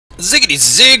Ziggity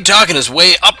Zig talking his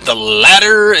way up the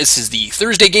ladder. This is the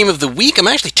Thursday game of the week. I'm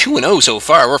actually 2-0 so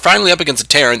far. We're finally up against a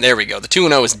Terran. There we go. The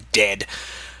 2-0 is dead.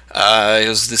 It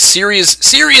was the serious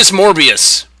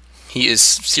MorbiuS. He is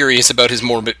serious about his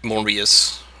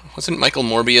MorbiuS. Wasn't Michael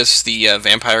Morbius the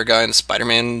vampire guy in the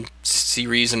Spider-Man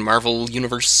series and Marvel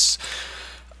Universe?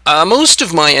 Most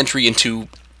of my entry into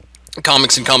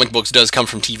comics and comic books does come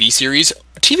from TV series.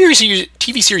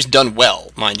 TV series done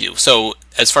well, mind you. So,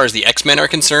 as far as the X-Men are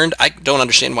concerned, I don't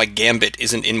understand why Gambit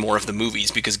isn't in more of the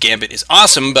movies, because Gambit is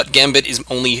awesome, but Gambit is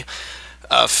only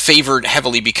favored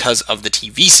heavily because of the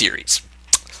TV series.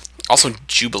 Also,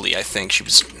 Jubilee, I think.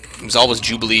 It was always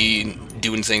Jubilee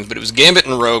doing things, but it was Gambit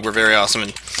and Rogue were very awesome,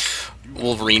 and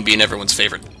Wolverine being everyone's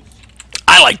favorite.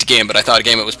 I liked Gambit. I thought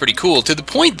Gambit was pretty cool, to the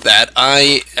point that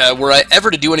were I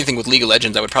ever to do anything with League of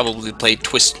Legends, I would probably play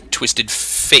Twisted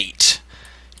Fate.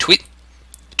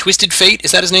 Twisted Fate,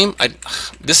 is that his name?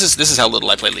 This is how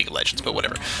little I play League of Legends, but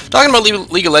whatever. Talking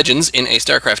about League of Legends in a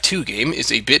StarCraft 2 game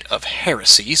is a bit of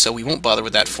heresy, so we won't bother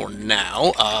with that for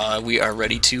now. We are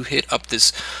ready to hit up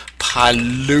this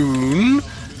pylon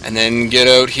and then get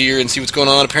out here and see what's going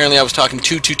on. Apparently I was talking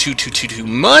too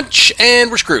much,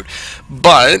 and we're screwed.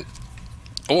 But,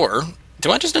 or, do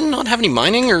I just not have any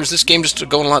mining, or is this game just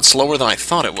going a lot slower than I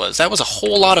thought it was? That was a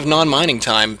whole lot of non-mining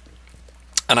time,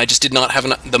 and I just did not have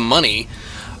the money.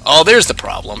 Oh, there's the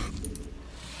problem.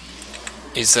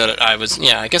 Is that I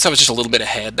guess I was just a little bit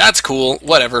ahead. That's cool,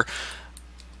 whatever.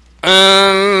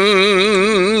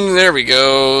 There we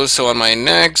go. So on my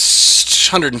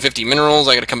next 150 minerals,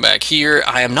 I gotta come back here.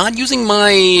 I am not using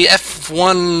my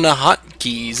F1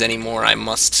 hotkeys anymore, I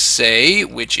must say,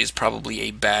 which is probably a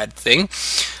bad thing.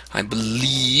 I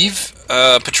believe.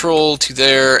 Patrol to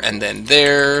there, and then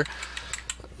there.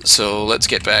 So let's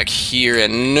get back here,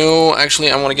 and no,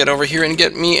 actually I want to get over here and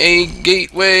get me a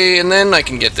gateway, and then I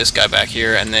can get this guy back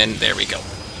here, and then there we go.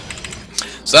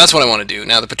 So that's what I want to do.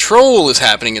 Now the patrol is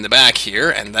happening in the back here,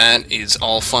 and that is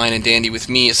all fine and dandy with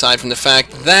me, aside from the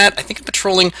fact that I think I'm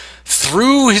patrolling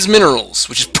through his minerals,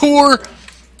 which is poor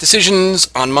decisions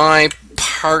on my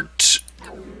part.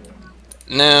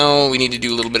 Now we need to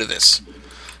do a little bit of this.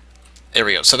 There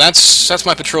we go. So that's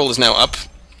my patrol is now up.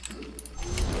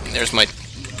 There's my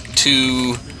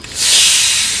two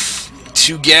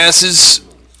gases.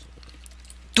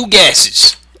 Two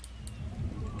gases.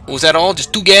 Was that all?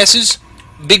 Just two gases?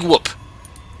 Big whoop.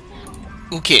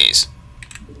 Who cares?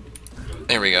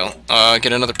 There we go.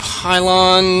 Get another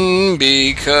pylon,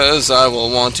 because I will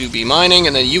want to be mining,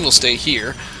 and then you will stay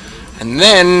here. And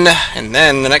then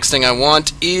the next thing I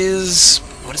want is...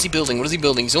 What is he building? What is he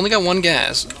building? He's only got one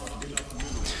gas.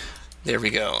 There we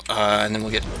go. And then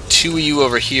we'll get two of you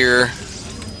over here.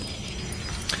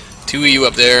 Two of you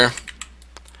up there.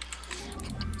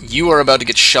 You are about to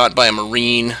get shot by a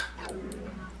Marine.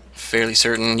 Fairly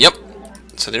certain. Yep.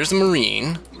 So there's the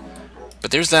Marine.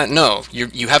 But there's that... No.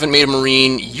 You haven't made a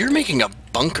Marine. You're making a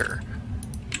bunker.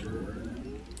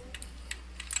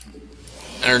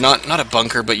 Or not a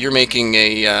bunker, but you're making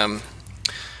a...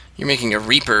 you're making a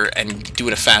Reaper and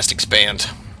doing a fast expand.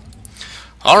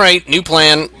 Alright, new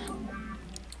plan.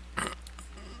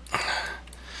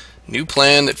 New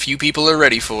plan that few people are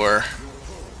ready for.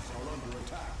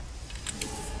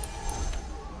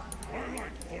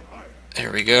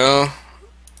 There we go.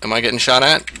 Am I getting shot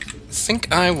at? I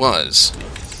think I was.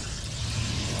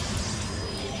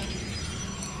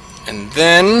 And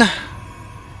then...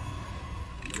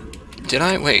 Did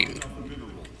I? Wait.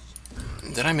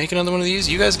 Did I make another one of these?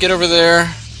 You guys get over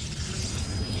there.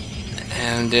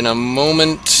 And in a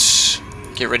moment,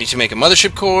 get ready to make a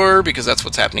mothership core, because that's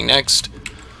what's happening next.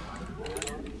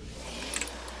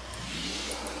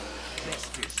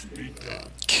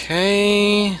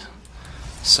 Okay,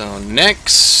 so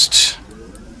next,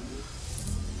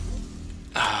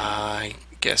 I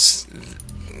guess,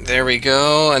 there we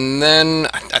go, and then,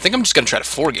 I think I'm just going to try to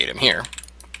 4-gate him here.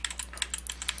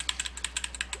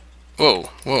 Whoa,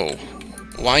 whoa,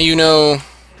 why you know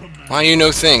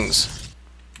things?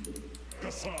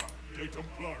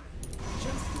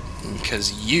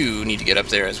 Because you need to get up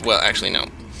there as well, actually no.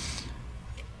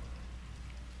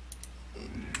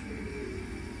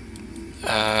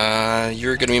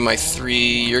 You're gonna be my 3,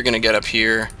 you're gonna get up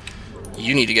here,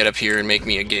 you need to get up here and make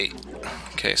me a gate.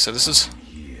 Okay, so this is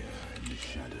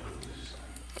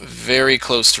very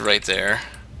close to right there.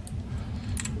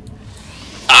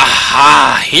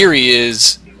 Aha! Here he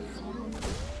is!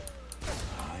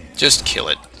 Just kill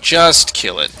it. Just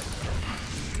kill it.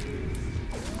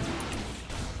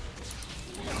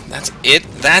 That's it?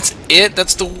 That's it?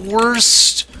 That's the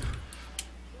worst?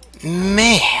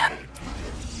 Man.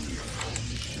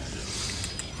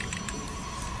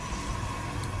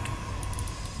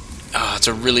 it's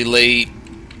a really late.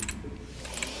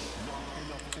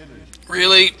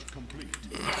 Really?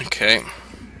 Okay.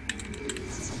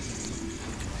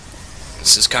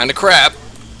 This is kind of crap.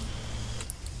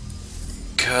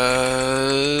 'Cause...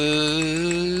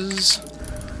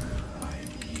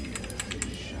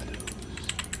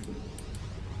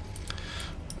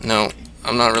 No,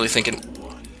 I'm not really thinking.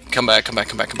 Come back, come back,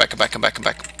 come back, come back, come back, come back, come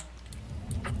back.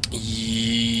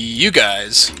 You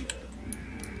guys.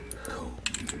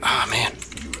 Ah, man.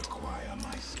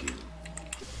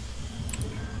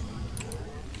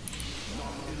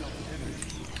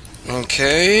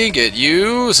 Okay, get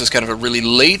you. This is kind of a really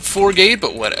late 4-gate,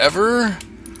 but whatever.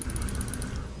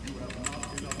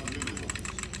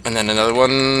 And then another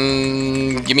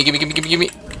one. Gimme, gimme, gimme, gimme, gimme.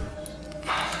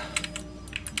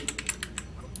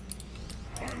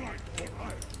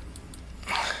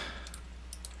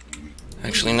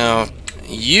 Actually, no.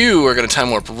 You are going to time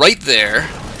warp right there.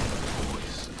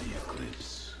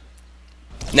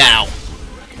 Now.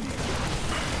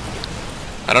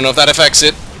 I don't know if that affects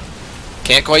it.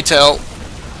 Can't quite tell.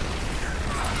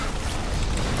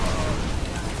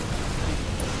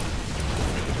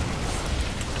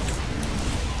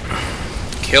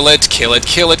 Kill it, kill it,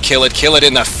 kill it, kill it, kill it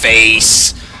in the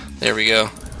face. There we go.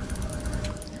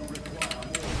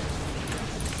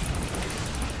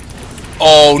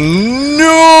 Oh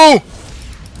no!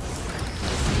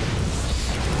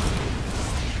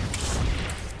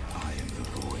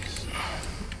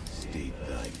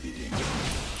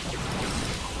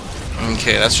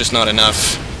 Okay, that's just not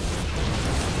enough.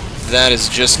 That is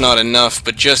just not enough,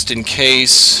 but just in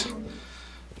case,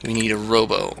 we need a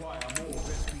robo.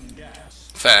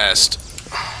 Fast.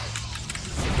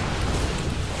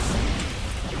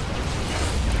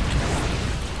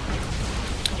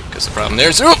 Because the problem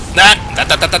there's... Oh!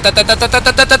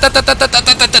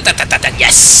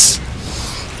 Yes!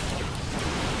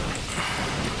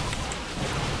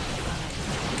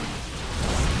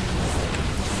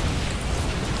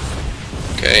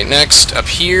 Okay, next, up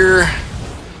here,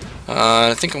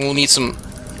 I think we'll need some,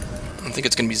 I think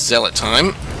it's going to be Zealot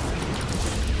time.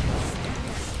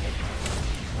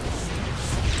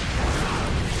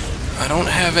 I don't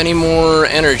have any more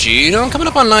energy. You know, I'm coming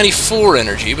up on 94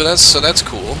 energy, but that's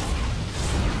cool.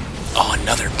 Oh,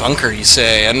 another bunker, you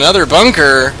say? Another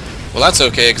bunker? Well, that's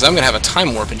okay, because I'm going to have a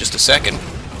time warp in just a second.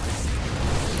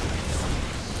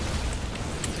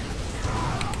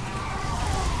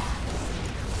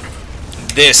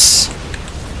 This.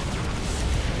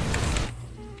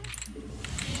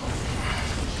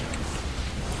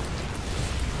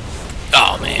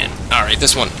 Oh, man. Alright,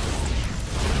 this one.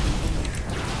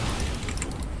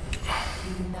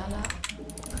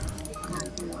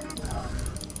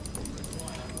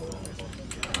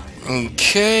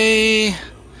 Okay.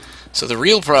 So the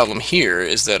real problem here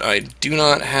is that I do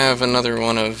not have another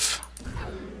one of...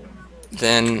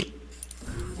 Then...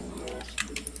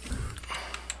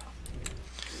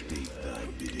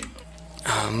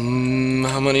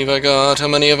 how many have I got? How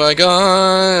many have I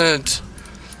got?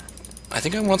 I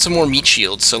think I want some more meat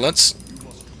shields, so let's...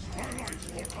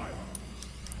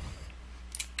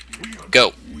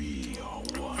 Go.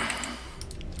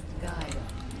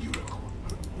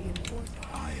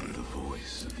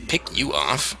 Pick you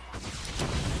off.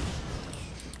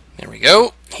 There we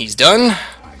go. He's done.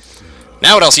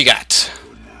 Now what else you got?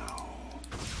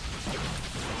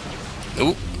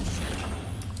 Ooh.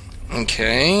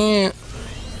 Okay.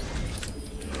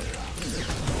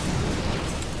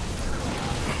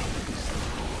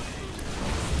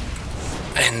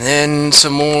 And then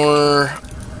some more,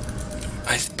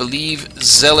 I believe,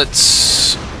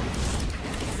 Zealots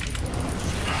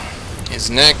is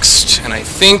next, and I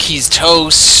think he's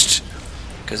toast,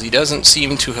 because he doesn't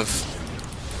seem to have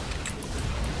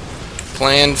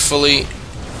planned fully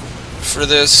for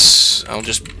this. I'll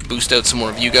just boost out some more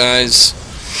of you guys.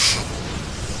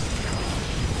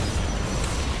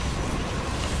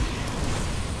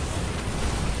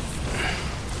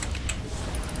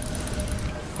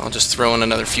 I'll just throw in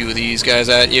another few of these guys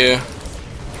at you.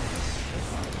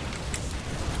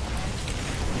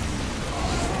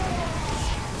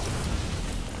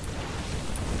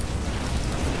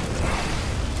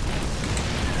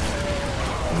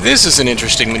 This is an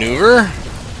interesting maneuver.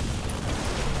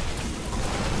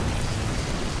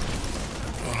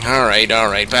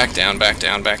 Alright, back down, back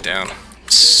down, back down.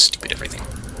 Stupid everything.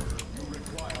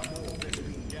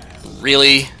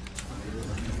 Really?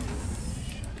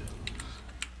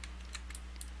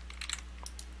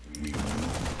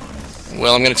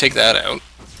 Well, I'm going to take that out.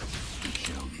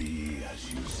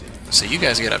 So you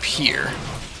guys get up here.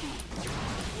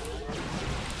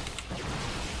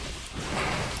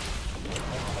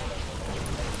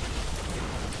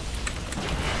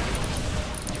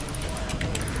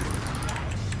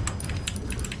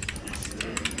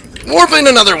 Warping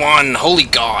another one! Holy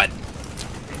God.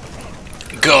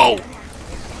 Go!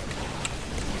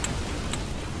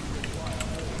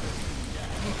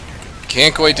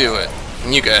 Can't quite do it.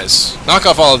 And you guys, knock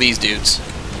off all of these dudes.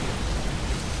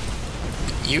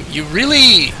 You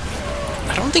really...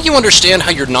 I don't think you understand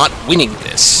how you're not winning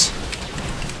this.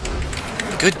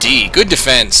 Good D. Good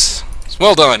defense.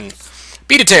 Well done.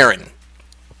 Beat a Terran.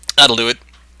 That'll do it.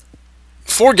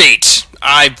 4-gate.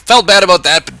 I felt bad about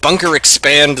that, but Bunker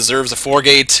Expand deserves a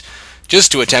 4-gate.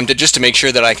 Just to attempt it, just to make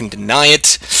sure that I can deny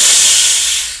it.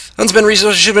 Unspent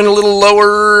resources should have been a little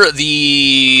lower.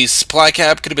 The supply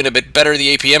cap could have been a bit better.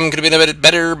 The APM could have been a bit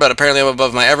better, but apparently I'm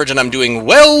above my average and I'm doing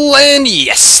well, and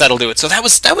yes, that'll do it. So that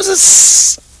was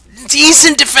a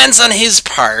decent defense on his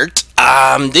part.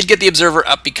 Did get the Observer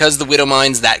up because the Widow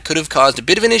Mines. That could have caused a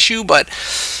bit of an issue, but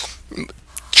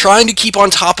trying to keep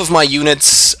on top of my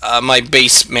units, my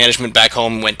base management back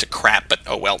home went to crap, but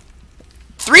oh well.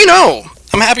 3-0!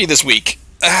 I'm happy this week.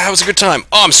 It was a good time.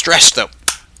 Oh, I'm stressed, though.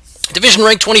 Division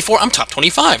rank 24, I'm top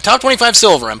 25. Top 25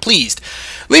 silver, I'm pleased.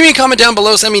 Leave me a comment down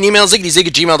below, send me an email,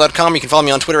 ziggityzig@gmail.com. You can follow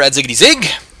me on Twitter @ziggityzig.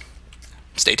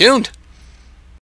 Stay tuned.